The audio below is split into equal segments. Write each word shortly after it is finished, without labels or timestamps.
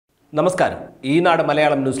നമസ്കാരം. ഈനാട്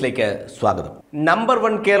മലയാളം ന്യൂസിലേക്ക് സ്വാഗതം. നമ്പർ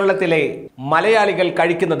 1 കേരളത്തിലെ മലയാളികൾ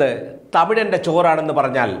കഴിക്കുന്നത് തമിഴന്റെ ചോറാണെന്ന്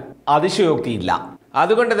പറഞ്ഞാൽ അതിശയോക്തിയില്ല.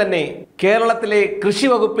 അതുകൊണ്ട് തന്നെ കേരളത്തിലെ കൃഷി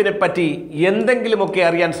വകുപ്പിനെ പറ്റി എന്തെങ്കിലുമൊക്കെ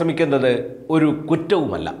അറിയാൻ ശ്രമിക്കുന്നത് ഒരു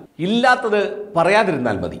കുറ്റവുമല്ല. ഇല്ലാത്തത്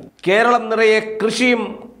പറയാതിരുന്നാൽ മതി. കേരളം നിറയെ കൃഷിയും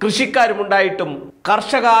കൃഷിക്കാരും ഉണ്ടായിട്ടും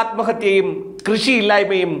കർഷക ആത്മഹത്യയും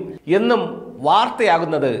കൃഷിയില്ലായ്മയും എന്നും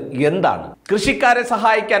വാർത്തയാകുന്നത് എന്താണ്? കൃഷിക്കാരെ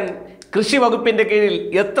സഹായിക്കാൻ കൃഷി വകുപ്പിന്റെ കീഴിൽ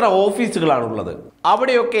എത്ര ഓഫീസുകളാണുള്ളത്?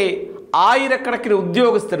 അവിടെയൊക്കെ ആയിരക്കണക്കിന്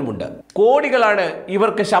ഉദ്യോഗസ്ഥരുമുണ്ട്. കോടികളാണ്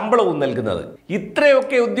ഇവർക്ക് ശമ്പളവും നൽകുന്നത്.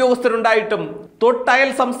 ഇത്രയൊക്കെ ഉദ്യോഗസ്ഥരുണ്ടായിട്ടും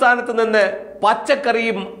തൊട്ടയൽ സംസ്ഥാനത്ത് നിന്ന്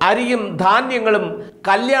പച്ചക്കറിയും അരിയും ധാന്യങ്ങളും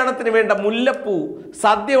കല്യാണത്തിന് വേണ്ട മുല്ലപ്പൂ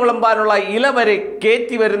സദ്യ വിളമ്പാനുള്ള ഇല വരെ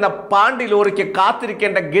കയറ്റി വരുന്ന പാണ്ടി ലോറിക്ക്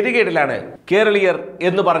കാത്തിരിക്കേണ്ട ഗതികേടിലാണ് കേരളീയർ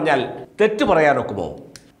എന്ന് പറഞ്ഞാൽ തെറ്റു പറയാനൊക്കുമോ?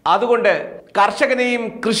 അതുകൊണ്ട് കർഷകനെയും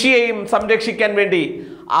കൃഷിയെയും സംരക്ഷിക്കാൻ വേണ്ടി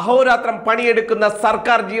അഹോരാത്രം പണിയെടുക്കുന്ന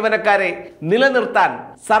സർക്കാർ ജീവനക്കാരെ നിലനിർത്താൻ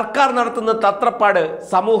സർക്കാർ നടത്തുന്ന തത്രപ്പാട്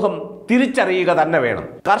സമൂഹം തിരിച്ചറിയുക തന്നെ വേണം.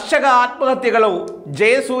 കർഷക ആത്മഹത്യകളോ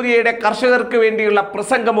ജയസൂര്യയുടെ കർഷകർക്ക് വേണ്ടിയുള്ള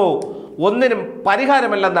പ്രസംഗമോ ഒന്നിനും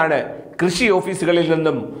പരിഹാരമല്ലെന്നാണ് കൃഷി ഓഫീസുകളിൽ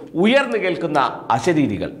നിന്നും ഉയർന്നു കേൾക്കുന്ന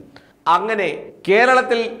അശരീരികൾ. അങ്ങനെ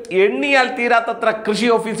കേരളത്തിൽ എണ്ണിയാൽ തീരാത്തത്ര കൃഷി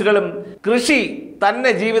ഓഫീസുകളും കൃഷി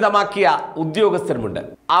തന്നെ ജീവിതമാക്കിയ ഉദ്യോഗസ്ഥരുമുണ്ട്.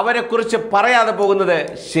 അവരെക്കുറിച്ച് പറയാതെ പോകുന്നത്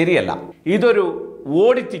ശരിയല്ല. ഇതൊരു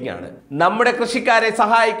ഓഡിറ്റിംഗ് ആണ്. നമ്മുടെ കൃഷിക്കാരെ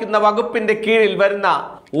സഹായിക്കുന്ന വകുപ്പിന്റെ കീഴിൽ വരുന്ന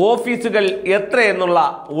ഓഫീസുകൾ എത്രയെന്നുള്ള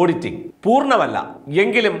ഓഡിറ്റിംഗ് പൂർണ്ണമല്ല.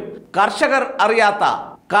 എങ്കിലും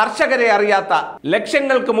കർഷകരെ അറിയാത്ത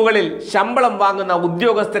ലക്ഷങ്ങൾക്ക് മുകളിൽ ശമ്പളം വാങ്ങുന്ന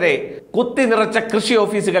ഉദ്യോഗസ്ഥരെ കുത്തി നിറച്ച കൃഷി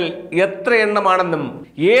ഓഫീസുകൾ എത്ര എണ്ണമാണെന്നും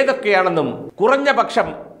ഏതൊക്കെയാണെന്നും കുറഞ്ഞ പക്ഷം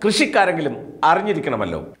കൃഷിക്കാരെങ്കിലും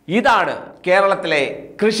അറിഞ്ഞിരിക്കണമല്ലോ. ഇതാണ് കേരളത്തിലെ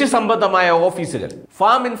കൃഷി സംബന്ധമായ ഓഫീസുകൾ: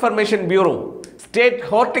 farm information bureau, state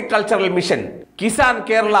horticultural mission, Kisan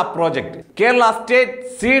Kerala project, Kerala state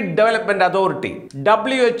seed development authority,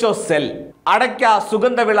 WHO cell, അടയ്ക്ക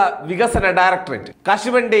സുഗന്ധവിള വികസന ഡയറക്ടറേറ്റ്,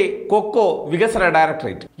 കശുവണ്ടി കൊക്കോ വികസന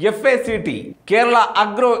directorate, FACT, Kerala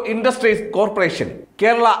agro industries corporation,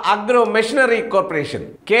 Kerala agro machinery corporation,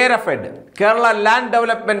 Kerafed, Kerala land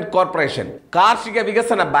development corporation, കാർഷിക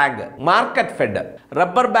വികസന bank, market fed,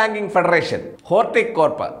 rubber banking federation,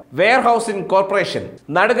 Horticorp, warehousing corporation,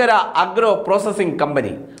 നടുകര agro processing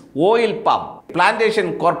company, oil palm plantation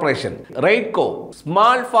corporation, Raidco,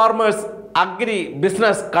 small farmers agri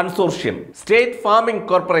business consortium, state farming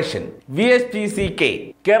corporation, VSPCK,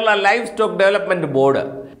 Kerala live stock development board,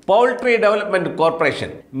 poultry development corporation,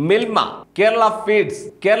 Milma, Kerala feeds,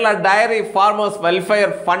 Kerala diary farmers welfare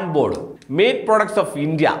fund board, meet products of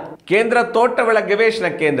India, കേന്ദ്ര തോട്ടവിള ഗവേഷണ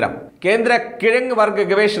കേന്ദ്രം, കേന്ദ്ര കിഴങ്ങ് വർഗ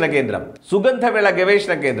ഗവേഷണ കേന്ദ്രം, സുഗന്ധവിള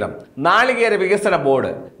ഗവേഷണ കേന്ദ്രം, നാളികേര വികസന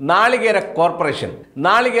ബോർഡ്, നാളികേര കോർപ്പറേഷൻ,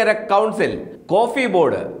 നാളികേര council, coffee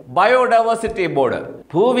board, biodiversity board,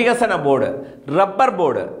 ഭൂവികസന board, rubber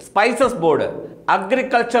board, spices board,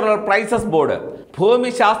 agricultural prices board,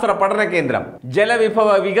 ഭൂമിശാസ്ത്ര പഠന കേന്ദ്രം, ജലവിഭവ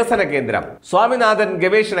വികസന കേന്ദ്രം, സ്വാമിനാഥൻ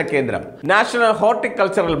ഗവേഷണ കേന്ദ്രം, national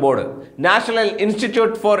horticultural board, national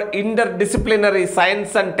institute for inter disciplinary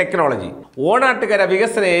science and technology, Onattukara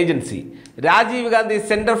വികസന agency, Rajeev Gandhi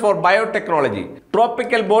centre for biotechnology,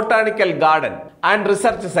 tropical botanical garden and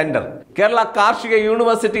research centre, Kerala കാർഷിക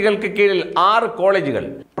യൂണിവേഴ്സിറ്റികൾക്ക് കീഴിൽ 6 കോളേജുകൾ,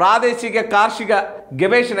 പ്രാദേശിക കാർഷിക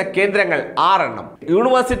ഗവേഷണ കേന്ദ്രങ്ങൾ 6 എണ്ണം,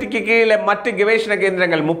 യൂണിവേഴ്സിറ്റിക്ക് കീഴിലെ മറ്റ് ഗവേഷണ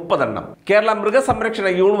കേന്ദ്രങ്ങൾ 30 എണ്ണം, കേരള മൃഗസംരക്ഷണ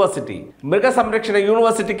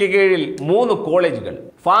യൂണിവേഴ്സിറ്റിക്ക് കീഴിൽ 3 കോളേജുകൾ,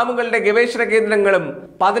 ഫാമുകളുടെ ഗവേഷണ കേന്ദ്രങ്ങളും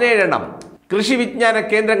 17 എണ്ണം, കൃഷി വിജ്ഞാന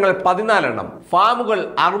കേന്ദ്രങ്ങൾ 14 എണ്ണം, ഫാമുകൾ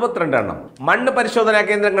 62 എണ്ണം, മണ്ണ് പരിശോധനാ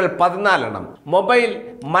കേന്ദ്രങ്ങൾ 14 എണ്ണം, മൊബൈൽ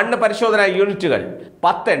മണ്ണ് പരിശോധനാ യൂണിറ്റുകൾ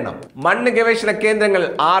 10 എണ്ണം, മണ്ണ് ഗവേഷണ കേന്ദ്രങ്ങൾ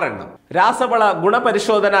 6 എണ്ണം, രാസവള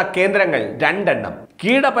ഗുണപരിശോധനാ കേന്ദ്രങ്ങൾ 2 എണ്ണം,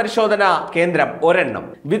 കീടപരിശോധനാ കേന്ദ്രം 1 എണ്ണം,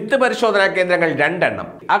 വിത്ത് പരിശോധനാ കേന്ദ്രങ്ങൾ 2 എണ്ണം,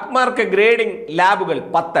 അക്മാർക്ക് ഗ്രേഡിംഗ് ലാബുകൾ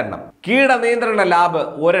 10 എണ്ണം, കീടനിയന്ത്രണ ലാബ്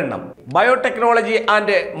 1 എണ്ണം, biotechnology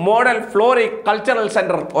and model Flory cultural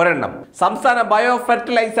centre 1 എണ്ണം, സംസ്ഥാന ബയോ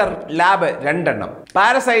ഫെർട്ടിലൈസർ ലാബ് 2 എണ്ണം,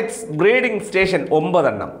 പാരസൈറ്റ്സ് ബ്രീഡിംഗ് സ്റ്റേഷൻ 9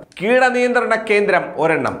 എണ്ണം, കീടനിയന്ത്രണ കേന്ദ്രം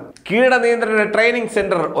 1 എണ്ണം, കീടനിയന്ത്രണ ട്രെയിനിംഗ്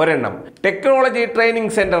സെന്റർ 1 എണ്ണം, ടെക്നോളജി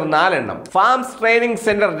ട്രെയിനിംഗ് സെന്റർ 4 എണ്ണം, ഫാംസ് ട്രെയിനിംഗ്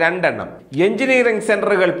സെന്റർ 2 എണ്ണം, എഞ്ചിനീയറിംഗ്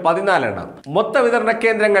സെന്ററുകൾ 14 എണ്ണം, മൊത്ത വിതരണ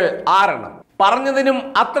കേന്ദ്രങ്ങൾ 6 എണ്ണം. പറഞ്ഞതിനും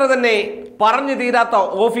അത്ര തന്നെ പറഞ്ഞു തീരാത്ത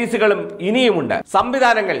ഓഫീസുകളും ഇനിയുമുണ്ട്.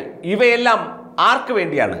 സംവിധാനങ്ങൾ ഇവയെല്ലാം ആർക്ക്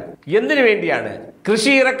വേണ്ടിയാണ്? എന്തിനു വേണ്ടിയാണ്?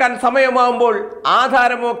 കൃഷി ഇറക്കാൻ സമയമാകുമ്പോൾ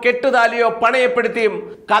ആധാരമോ കെട്ടുതാലിയോ പണയപ്പെടുത്തിയും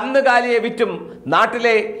കന്നുകാലിയെ വിറ്റും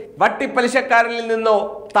നാട്ടിലെ വട്ടിപ്പലിശക്കാരിൽ നിന്നോ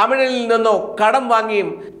തമിഴിൽ നിന്നോ കടം വാങ്ങിയും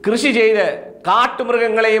കൃഷി ചെയ്ത്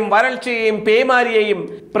കാട്ടുമൃഗങ്ങളെയും വരൾച്ചയെയും പേമാരിയെയും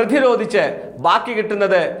പ്രതിരോധിച്ച് ബാക്കി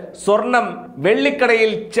കിട്ടുന്നത് സ്വർണം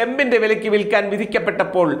വെള്ളിക്കടയിൽ ചെമ്പിന്റെ വിലയ്ക്ക് വിൽക്കാൻ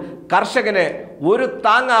വിധിക്കപ്പെട്ടപ്പോൾ കർഷകന് ഒരു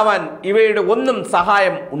താങ്ങാവാൻ ഇവയുടെ ഒന്നും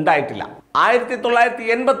സഹായം ഉണ്ടായിട്ടില്ല.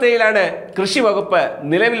 1987 കൃഷി വകുപ്പ്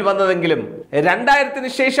നിലവിൽ വന്നതെങ്കിലും 2000-ന്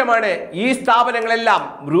ശേഷമാണ് ഈ സ്ഥാപനങ്ങളെല്ലാം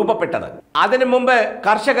രൂപപ്പെട്ടത്. അതിനു മുമ്പ്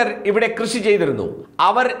കർഷകർ ഇവിടെ കൃഷി ചെയ്തിരുന്നു.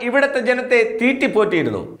 അവർ ഇവിടുത്തെ ജനത്തെ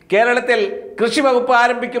തീറ്റിപ്പോറ്റിയിരുന്നു. കേരളത്തിൽ കൃഷി വകുപ്പ്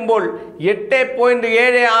ആരംഭിക്കുമ്പോൾ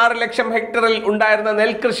 8.76 ലക്ഷം ഹെക്ടറിൽ ഉണ്ടായിരുന്ന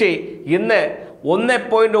നെൽകൃഷി ഇന്ന്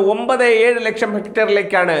 1.97 ലക്ഷം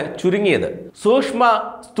ഹെക്ടറിലേക്കാണ് ചുരുങ്ങിയത്. സൂക്ഷ്മ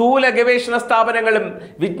സ്ഥൂല ഗവേഷണ സ്ഥാപനങ്ങളും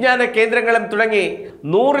വിജ്ഞാന കേന്ദ്രങ്ങളും തുടങ്ങി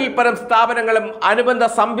 100-ൽ പരം സ്ഥാപനങ്ങളും അനുബന്ധ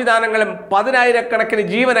സംവിധാനങ്ങളും 10,000-കണക്കിന്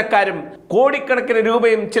ജീവനക്കാരും കോടിക്കണക്കിന്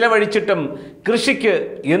രൂപയും ചിലവഴിച്ചിട്ടും കൃഷിക്ക്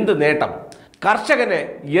എന്ത് നേട്ടം? കർഷകന്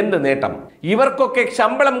എന്ത് നേട്ടം? ഇവർക്കൊക്കെ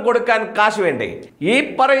ശമ്പളം കൊടുക്കാൻ കാശ് വേണ്ടേ? ഈ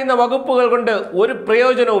പറയുന്ന വകുപ്പുകൾ കൊണ്ട് ഒരു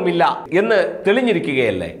പ്രയോജനവുമില്ല എന്ന്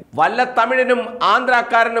തെളിഞ്ഞിരിക്കുകയല്ലേ? വല്ല തമിഴനും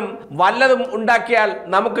ആന്ധ്രാക്കാരനും വല്ലതും ഉണ്ടാക്കിയാൽ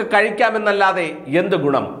നമുക്ക് കഴിക്കാമെന്നല്ലാതെ എന്ത്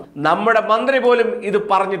ഗുണം? നമ്മുടെ മന്ത്രി പോലും ഇത്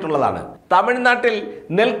പറഞ്ഞിട്ടുള്ളതാണ്. തമിഴ്നാട്ടിൽ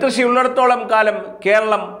നെൽകൃഷി ഉള്ളിടത്തോളം കാലം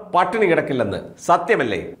കേരളം പട്ടിണി കിടക്കില്ലെന്ന്.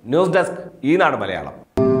 സത്യമല്ലേ? ന്യൂസ് ഡെസ്ക് ഈനാട് മലയാളം.